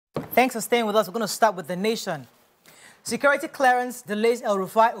Thanks for staying with us. We're going to start with the nation. Security clearance delays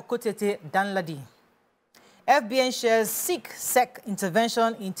El-Rufai Okotete Danladi. FBN shares seek SEC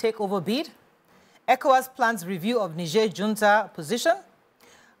intervention in takeover bid. ECOWAS plans review of Niger junta position.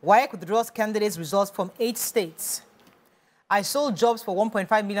 WAEC withdraws candidates' results from 8 states. I sold jobs for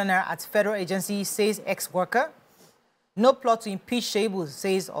 1.5 million naira at federal agency, says ex-worker. No plot to impeach Shaibu,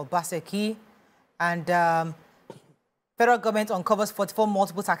 says Obaseki. And federal government uncovers 44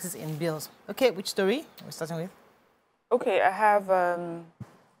 multiple taxes in bills. Okay, which story are we starting with? Okay, I have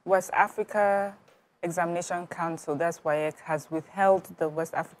West Africa Examination Council, that's WAEC, has withheld the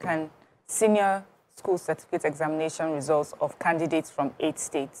West African Senior School Certificate Examination results of candidates from 8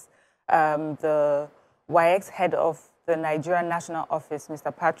 states. The WAEC's head of the Nigerian National Office,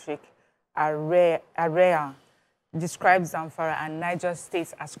 Mr. Patrick Area, described Zamfara and Niger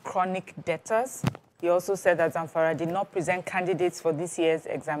states as chronic debtors. He also said that Zamfara did not present candidates for this year's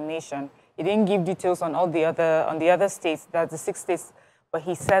examination. He didn't give details on the other states, that's the 6 states, but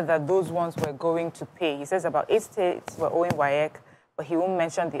he said that those ones were going to pay. He says about 8 states were owing WAEC, but he won't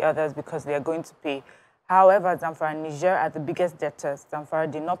mention the others because they are going to pay. However, Zamfara and Niger are the biggest debtors.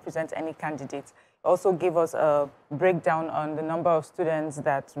 Zamfara did not present any candidates. He also gave us a breakdown on the number of students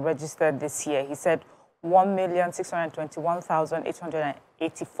that registered this year. He said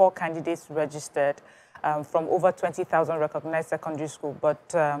 1,621,884 candidates registered from over 20,000 recognized secondary schools,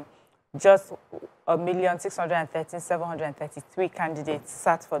 but just 1,613,733 candidates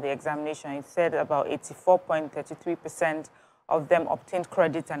sat for the examination. He said about 84.33% of them obtained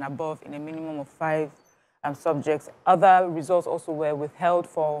credit and above in a minimum of 5 subjects. Other results also were withheld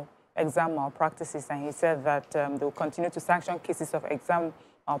for exam malpractices, and he said that they will continue to sanction cases of exam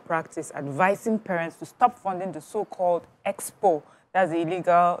malpractice, advising parents to stop funding the so-called expo. That's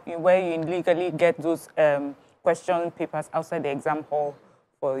illegal, where you illegally get those question papers outside the exam hall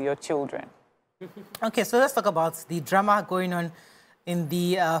for your children. Okay, so let's talk about the drama going on in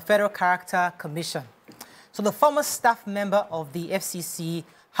the Federal Character Commission. So the former staff member of the FCC,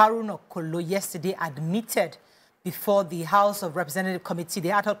 Haruna Kolo, yesterday admitted before the House of Representatives Committee, the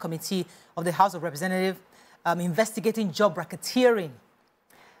ad hoc committee of the House of Representatives, investigating job racketeering.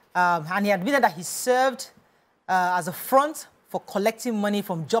 And he admitted that he served as a front for collecting money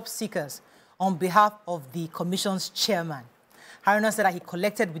from job seekers on behalf of the commission's chairman. Haruna said that he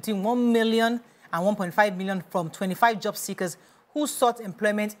collected between 1 million and 1.5 million from 25 job seekers who sought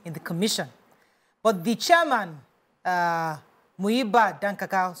employment in the commission. But the chairman, Muiba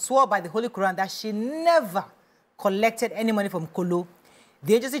Dankaka, swore by the Holy Quran that she never collected any money from Kolo.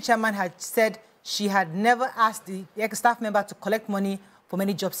 The agency chairman had said she had never asked the staff member to collect money from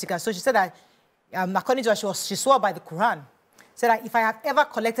any job seekers. So she said that, according to her, she swore by the Quran, said that if I have ever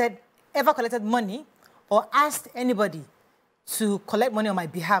collected money or asked anybody to collect money on my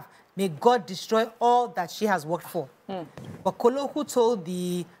behalf, may God destroy all that she has worked for. But Kolo, who told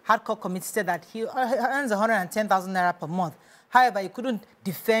the hardcore committee, said that he earns 110,000 naira per month. However, he couldn't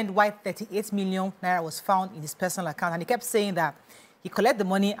defend why 38 million naira was found in his personal account. And he kept saying that he collected the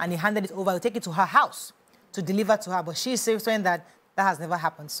money and he handed it over, he would take it to her house to deliver to her. But she's saying that that has never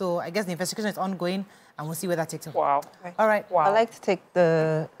happened. So I guess the investigation is ongoing and we'll see where that takes us. Wow. All right. Wow. I'd like to take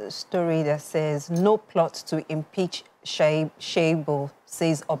the story that says, no plot to impeach Shaibu,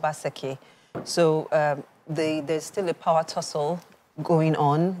 says Obaseki. So there's still a power tussle going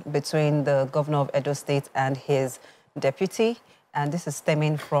on between the governor of Edo State and his deputy. And this is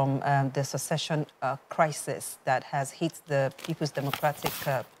stemming from the succession crisis that has hit the People's Democratic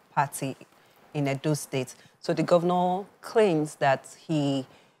Party in Edo State. So the governor claims that he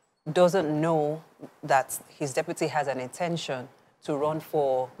doesn't know that his deputy has an intention to run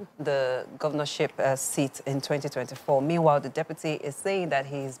for the governorship seat in 2024. Meanwhile, the deputy is saying that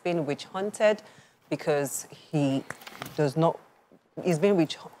he's been witch-hunted because he's been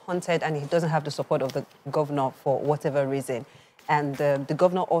witch-hunted and he doesn't have the support of the governor for whatever reason. And the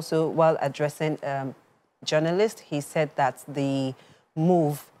governor also, while addressing journalists, he said that the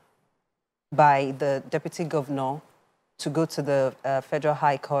move by the deputy governor to go to the Federal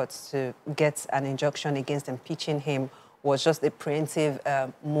High Court to get an injunction against impeaching him was just a preemptive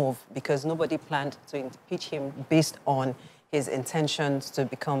move because nobody planned to impeach him based on his intentions to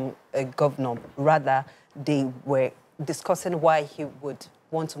become a governor. Rather, they were discussing why he would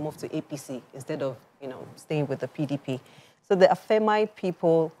want to move to APC instead of, staying with the PDP. So the Afemai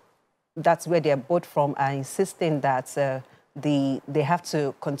people, that's where they're both from, are insisting that they have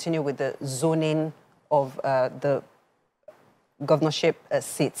to continue with the zoning of the governorship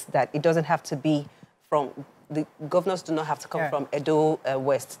seats, that it doesn't have to be from the governors do not have to come from Edo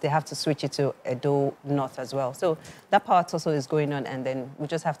West. They have to switch it to Edo North as well. So that part also is going on, and then we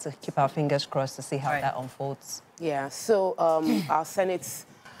just have to keep our fingers crossed to see how that unfolds. Yeah, so our Senates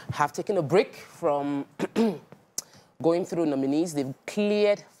have taken a break from going through nominees. They've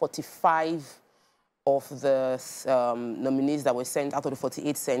cleared 45 of the nominees that were sent out of the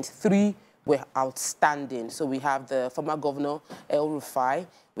 48 sent. 3 were outstanding. So we have the former Governor El-Rufai,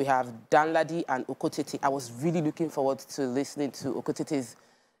 we have Danladi and Okotete. I was really looking forward to listening to Okotete's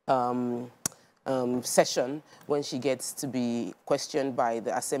session when she gets to be questioned by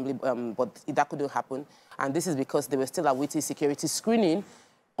the Assembly, but that couldn't happen. And this is because they were still awaiting security screening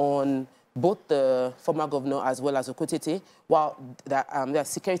on both the former governor as well as Okotete, while their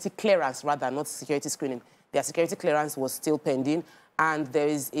security clearance, rather, not security screening, their security clearance was still pending. And there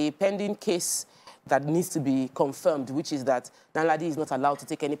is a pending case that needs to be confirmed, which is that Danladi is not allowed to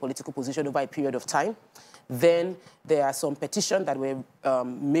take any political position over a period of time. Then there are some petitions that were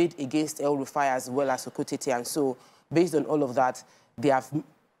made against El-Rufai as well as Okotete. And so, based on all of that, they have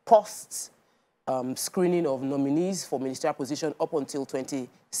paused screening of nominees for ministerial position up until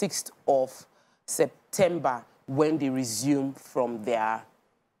 26th of September, when they resume from the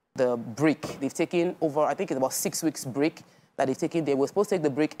break. They've taken over, I think it's about 6 weeks break that they've taken. They were supposed to take the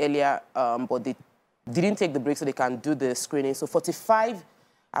break earlier, but they didn't take the break so they can do the screening. So 45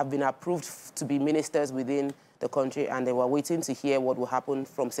 have been approved to be ministers within the country, and they were waiting to hear what will happen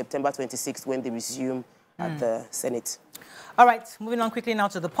from September 26th when they resume at the Senate. All right, moving on quickly now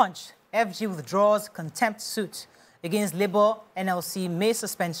to the Punch. FG withdraws contempt suit against Labour NLC may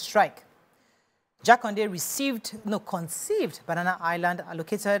suspend strike. Jakonde conceived Banana Island,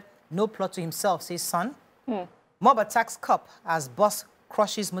 allocated no plot to himself, says Son. Mob attacks cop as bus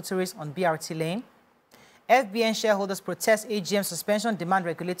crushes motorists on BRT lane. FBN shareholders protest AGM suspension, demand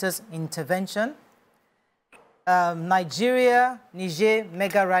regulators' intervention. Niger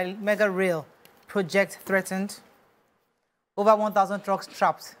mega rail project threatened. Over 1,000 trucks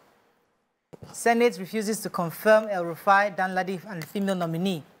trapped. Senate refuses to confirm El-Rufai, Danladi, and the female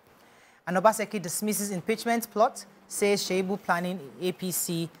nominee. And Obaseki dismisses impeachment plot, says Shaibu planning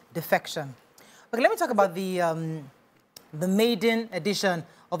APC defection. Okay, let me talk about the maiden edition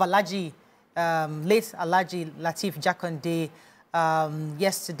of Alhaji, late Alhaji Lateef Jakonde.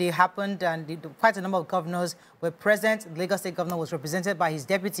 Yesterday happened, and quite a number of governors were present. The Lagos State governor was represented by his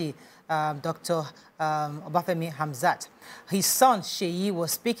deputy, Dr. Obafemi Hamzat. His son, Sheyi,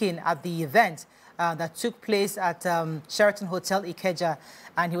 was speaking at the event that took place at Sheraton Hotel, Ikeja,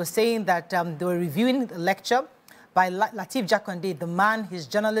 and he was saying that they were reviewing the lecture by Lateef Jakonde, the man, his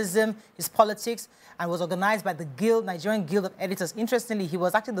journalism, his politics, and was organized by the Guild, Nigerian Guild of Editors. Interestingly, he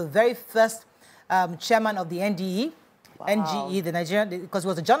was actually the very first chairman of the NDE, NGE, the Nigerian, because he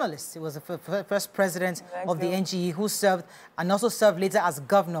was a journalist. He was the first president of the NGE who served and also served later as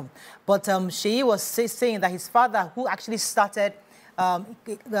governor. But Sheyi was saying that his father, who actually started,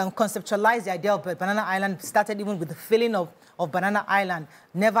 conceptualized the idea of Banana Island, started even with the filling of Banana Island,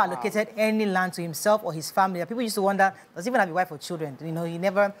 never allocated any land to himself or his family. People used to wonder, does he even have a wife or children? You know, he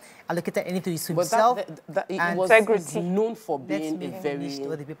never allocated anything to himself. He was known for being a very...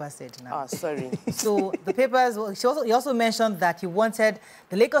 what the paper said now. Sorry. So the papers, he also mentioned that he wanted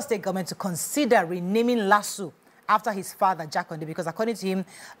the Lagos State government to consider renaming LASU after his father, Jakonde, because according to him,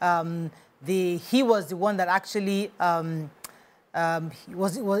 he was the one that actually... the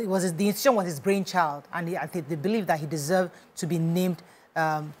institution was his brainchild, and they believe that he deserved to be named,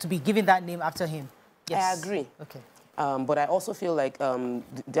 to be given that name after him. Yes. I agree. Okay. But I also feel like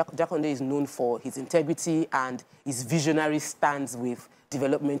Jakonde is known for his integrity and his visionary stance with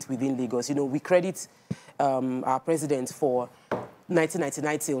development within Lagos. You know, we credit our president for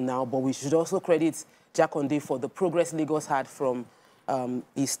 1999 till now, but we should also credit Jakonde for the progress Lagos had from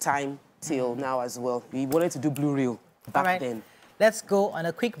his time till now as well. We wanted to do Blue Reel back then. Let's go on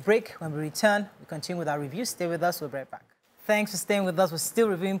a quick break. When we return, we continue with our review. Stay with us. We'll be right back. Thanks for staying with us. We're still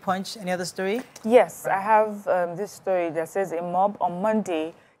reviewing Punch. Any other story? Yes, I have this story that says a mob on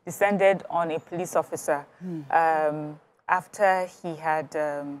Monday descended on a police officer after he had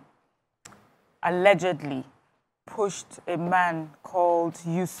allegedly pushed a man called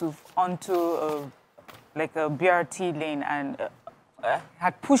Yusuf onto a BRT lane and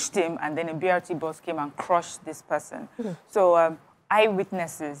had pushed him, and then a BRT bus came and crushed this person. So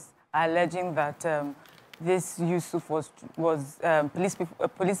eyewitnesses are alleging that this Yusuf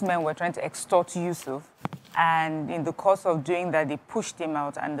policemen were trying to extort Yusuf, and in the course of doing that, they pushed him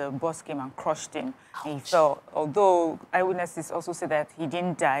out, and the bus came and crushed him. And he fell. Although eyewitnesses also say that he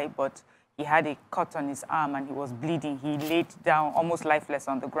didn't die, but he had a cut on his arm and he was bleeding. He laid down almost lifeless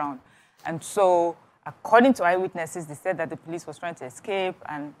on the ground, and so According to eyewitnesses, they said that the police was trying to escape,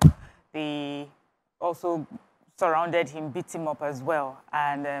 and they also surrounded him, beat him up as well.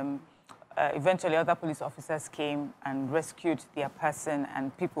 And eventually, other police officers came and rescued their person,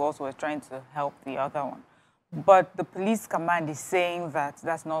 and people also were trying to help the other one. But the police command is saying that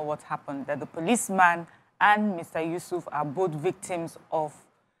that's not what happened, that the policeman and Mr. Yusuf are both victims of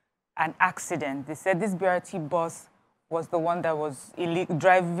an accident. They said this BRT bus was the one that was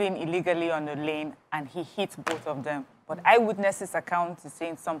driving illegally on the lane, and he hit both of them. But eyewitnesses' account is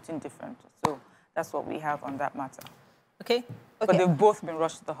saying something different. So that's what we have on that matter. Okay. But they've both been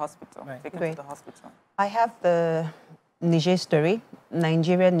rushed to the hospital, taken Great. to the hospital. I have the Niger story,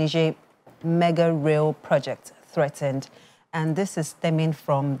 Nigeria-Niger mega rail project threatened. And this is stemming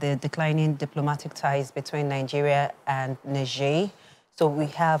from the declining diplomatic ties between Nigeria and Niger. So we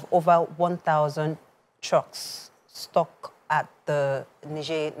have over 1,000 trucks stuck at the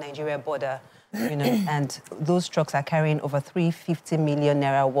Nigeria border, you know, and those trucks are carrying over 350 million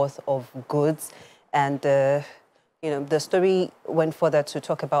naira worth of goods. And you know, the story went further to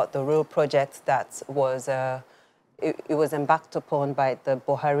talk about the rail project that was it was embarked upon by the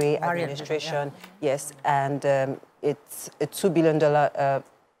Buhari administration, yes, and it's a $2 billion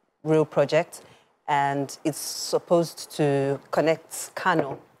rail project, and it's supposed to connect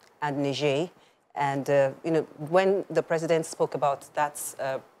Kano and Niger. And you know, when the president spoke about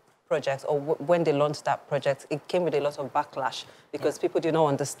that project, or when they launched that project, it came with a lot of backlash because people did not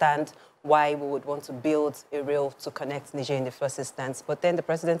understand why we would want to build a rail to connect Niger in the first instance. But then the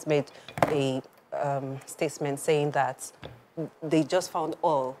president made a statement saying that they just found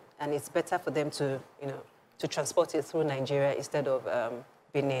oil, and it's better for them to, you know, to transport it through Nigeria instead of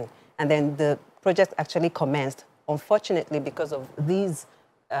Benin. And then the project actually commenced. Unfortunately, because of these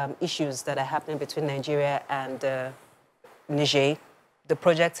issues that are happening between Nigeria and Niger, the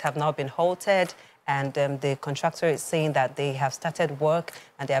projects have now been halted, and the contractor is saying that they have started work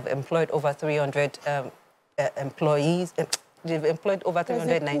and they have employed over 300 employees. They've employed over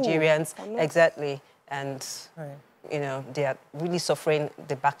 300 Nigerians, exactly, and you know, they are really suffering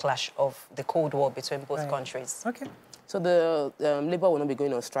the backlash of the Cold War between both countries. Okay. So the Labour will not be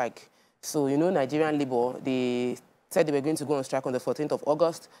going on strike. So, you know, Nigerian Labour, they said they were going to go on strike on the 14th of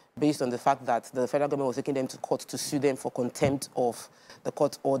August based on the fact that the federal government was taking them to court to sue them for contempt of the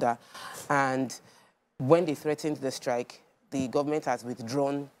court order. And when they threatened the strike, the government has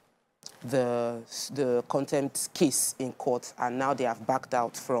withdrawn the contempt case in court, and now they have backed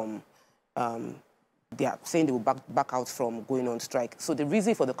out from, they are saying they will back out from going on strike. So the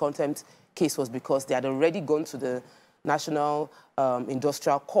reason for the contempt case was because they had already gone to the National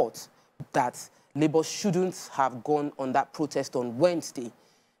Industrial Court that Labour shouldn't have gone on that protest on Wednesday.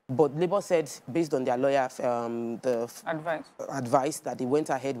 But Labour said, based on their lawyer, advice, that they went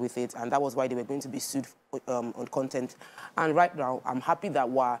ahead with it, and that was why they were going to be sued on contempt. And right now, I'm happy that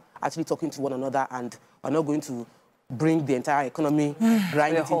we're actually talking to one another, and we're not going to bring the entire economy,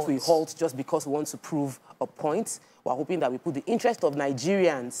 grind it into a halt just because we want to prove a point. We're hoping that we put the interest of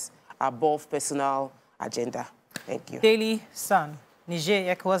Nigerians above personal agenda. Thank you. Daily Sun.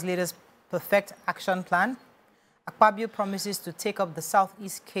 Niger ECOWAS leaders perfect action plan. Akpabio promises to take up the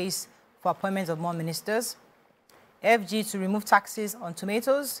Southeast case for appointment of more ministers. FG to remove taxes on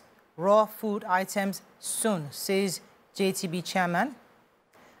tomatoes, raw food items soon, says JTB chairman.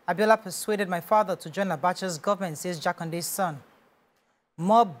 Abiola persuaded my father to join Abacha's government, says Jakonde's son.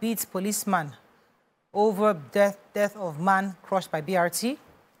 Mob beats policeman over death of man crushed by BRT.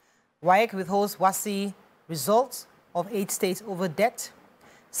 WAEC withholds WASI results of 8 states over debt.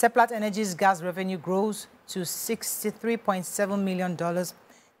 Seplat Energy's gas revenue grows to $63.7 million.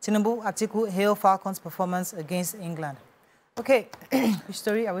 Tinubu Atiku hail Falcons' performance against England. Okay, which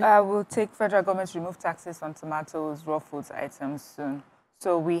story are we? We'll take federal government to remove taxes on tomatoes, raw foods items soon.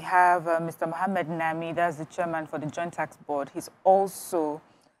 So we have Mr. Mohammed Nami, that's the chairman for the Joint Tax Board. He's also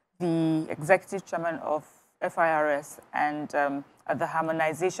the executive chairman of FIRS and at the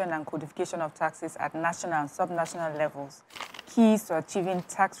harmonization and codification of taxes at national and subnational levels. Keys to achieving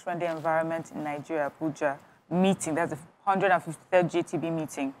tax-friendly environment in Nigeria, Abuja meeting, that's the 153rd JTB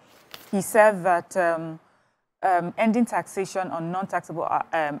meeting. He said that ending taxation on non-taxable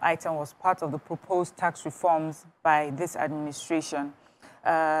items was part of the proposed tax reforms by this administration.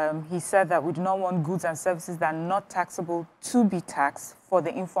 He said that we do not want goods and services that are not taxable to be taxed for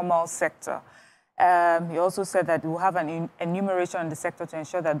the informal sector. He also said that we will have an enumeration in the sector to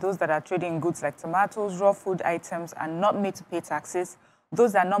ensure that those that are trading goods like tomatoes, raw food items are not made to pay taxes.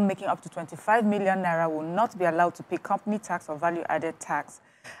 Those that are not making up to 25 million naira will not be allowed to pay company tax or value-added tax.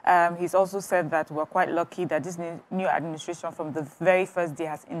 He's also said that we're quite lucky that this new administration from the very first day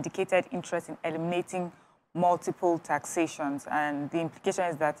has indicated interest in eliminating multiple taxations. And the implication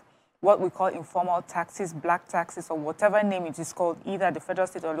is that what we call informal taxes, black taxes, or whatever name it is called, either at the federal,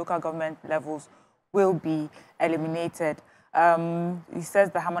 state, or local government levels, will be eliminated. He says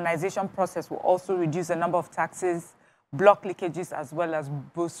the harmonization process will also reduce the number of taxes, block leakages, as well as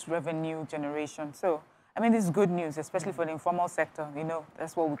boost revenue generation. So, I mean, this is good news, especially for the informal sector. You know,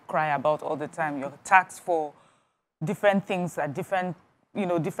 that's what we cry about all the time. You're taxed for different things at different, you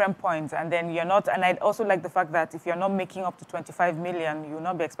know, different points. And then you're not, and I also like the fact that if you're not making up to 25 million, you will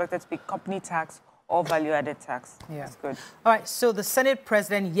not be expected to pay company tax or value-added tax. Yeah. That's good. All right, so the Senate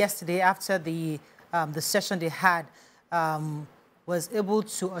President yesterday, after the session they had, was able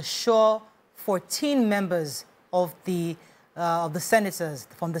to assure 14 members of the senators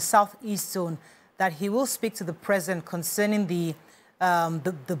from the Southeast zone that he will speak to the president concerning the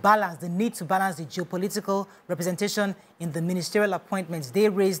balance, the need to balance the geopolitical representation in the ministerial appointments. They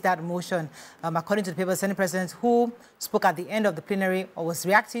raised that motion, according to the paper. Senate President, who spoke at the end of the plenary, or was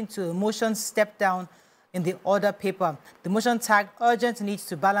reacting to a motion stepped down in the order paper. The motion tagged urgent needs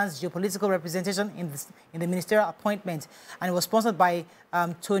to balance geopolitical representation in the ministerial appointment, and it was sponsored by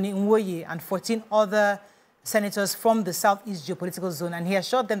Tony Nwoye and 14 other senators from the Southeast geopolitical zone, and he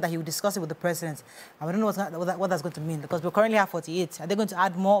assured them that he would discuss it with the president. And we don't know what that's going to mean, because we currently have 48. Are they going to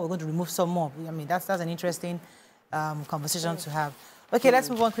add more? Or we're going to remove some more? I mean, that's an interesting conversation to have. Okay, let's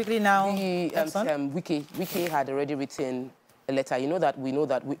move on quickly now. Wike had already written a letter. You know that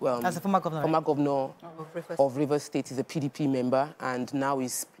as a former governor of Rivers State is a PDP member, and now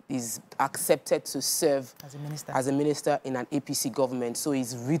is accepted to serve as a minister in an APC government. So he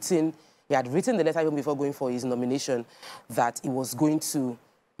had written the letter even before going for his nomination that he was going to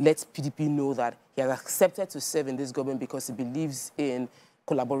let PDP know that he has accepted to serve in this government because he believes in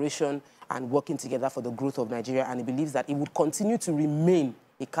collaboration and working together for the growth of Nigeria, and he believes that he would continue to remain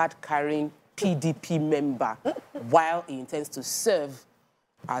a card-carrying PDP member while he intends to serve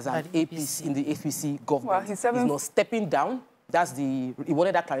as an APC in the APC government. Well, he's not stepping down. He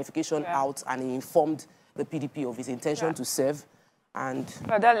wanted that clarification out, and he informed the PDP of his intention to serve. And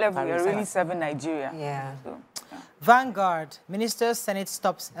at that level, you're really serving Nigeria. Yeah. So, Vanguard, Minister, Senate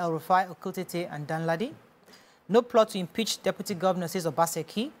stops El-Rufai, Okotete, and Danladi. No plot to impeach Deputy Governor, says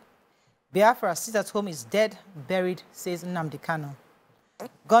Obaseki. Biafra sits at home is dead, buried, says Nnamdi Kanu.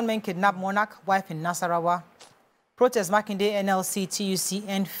 Gunmen kidnap monarch, wife in Nasarawa. Protest Makinde, NLC, TUC,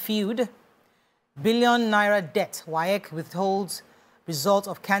 end feud. Billion naira debt, WAEC withholds result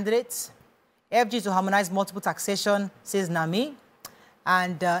of candidates. FG to harmonize multiple taxation, says Nami.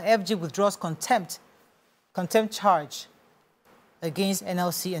 And FG withdraws contempt charge against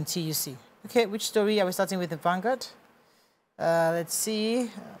NLC and TUC. Okay, which story are we starting with in Vanguard? Let's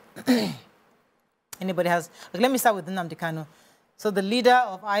see. Anybody has... Okay, let me start with Nnamdi Kanu. So the leader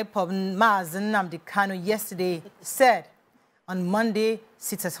of IPOB, Nnamdi Kanu, yesterday said on Monday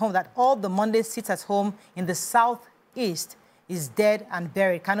sits at home, that all the Monday sits at home in the Southeast is dead and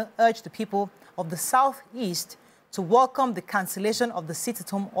buried. Kanu urged the people of the Southeast to welcome the cancellation of the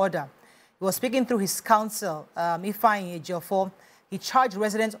sit-at-home order. He was speaking through his counsel, Ifeanyi Ejiofor. He charged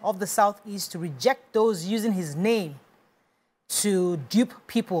residents of the Southeast to reject those using his name to dupe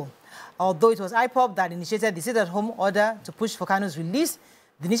people. Although it was IPOB that initiated the sit-at-home order to push for Kanu's release,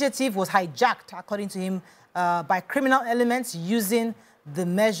 the initiative was hijacked, according to him, by criminal elements using the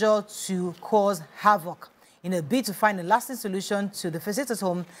measure to cause havoc. In a bid to find a lasting solution to the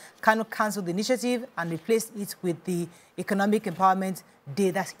sit-at-home, Kanu cancelled the initiative and replaced it with the Economic Empowerment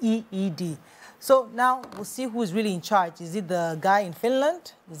Day, that's EED. So now we'll see who is really in charge. Is it the guy in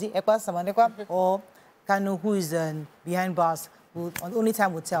Finland? Is it Ekwa Samanekwa? Or Kanu, who is behind bars? Only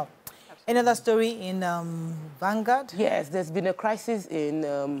time will tell. Another story in Vanguard? Yes, there's been a crisis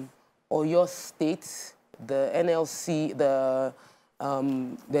in Oyo State. The NLC,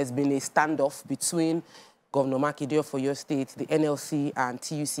 there's been a standoff between Governor Makinde for your state, the NLC and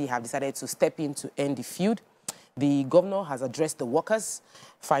TUC have decided to step in to end the feud. The governor has addressed the workers,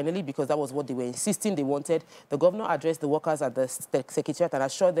 finally, because that was what they were insisting they wanted. The governor addressed the workers at the secretariat and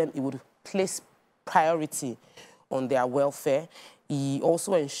assured them he would place priority on their welfare. He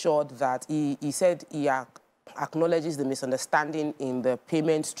also ensured that he said he acknowledges the misunderstanding in the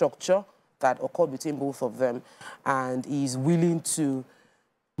payment structure that occurred between both of them, and he is willing to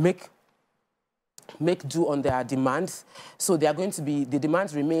make do on their demands. So they are going to be, the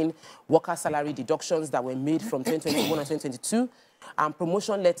demands remain worker salary deductions that were made from 2021 and 2022, and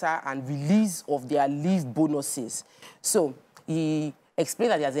promotion letter and release of their leave bonuses. So he explain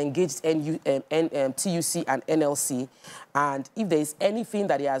that he has engaged TUC and NLC, and if there is anything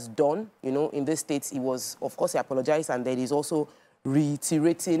that he has done, you know, in this state, he was, of course, he apologized, and then he's also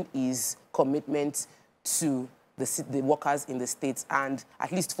reiterating his commitment to the workers in the states, and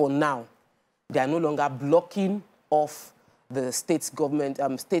at least for now, they are no longer blocking off the state's government,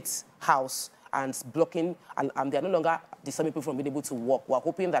 state's house, and blocking, and they are no longer dissuading people from being able to work. We're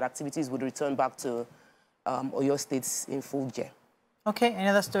hoping that activities would return back to Oyo States in full gear. Okay,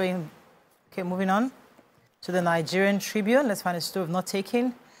 another story. Okay, moving on to the Nigerian Tribune. Let's find a story of not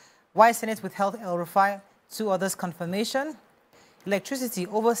taking. Why Senate withheld El-Rufai, 2 others confirmation. Electricity,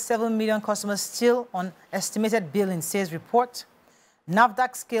 over 7 million customers still on estimated bill in sales report.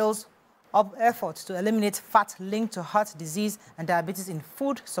 NAFDAC scales up efforts to eliminate fat linked to heart disease and diabetes in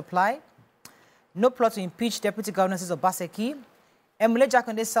food supply. No plot to impeach Deputy Governor of Obaseki. Emule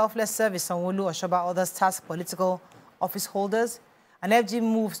Jakonde's selfless service, Sanwo-Olu, Oshoba, others task political office holders. And FG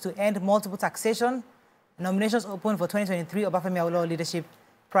moves to end multiple taxation. Nominations open for 2023 Obafemi Awolowo Leadership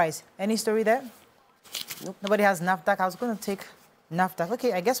Prize. Any story there? Nope. Nobody has NAFDAC. I was going to take NAFDAC.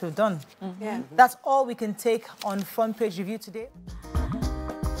 Okay, I guess we're done. Yeah. That's all we can take on Front Page Review today.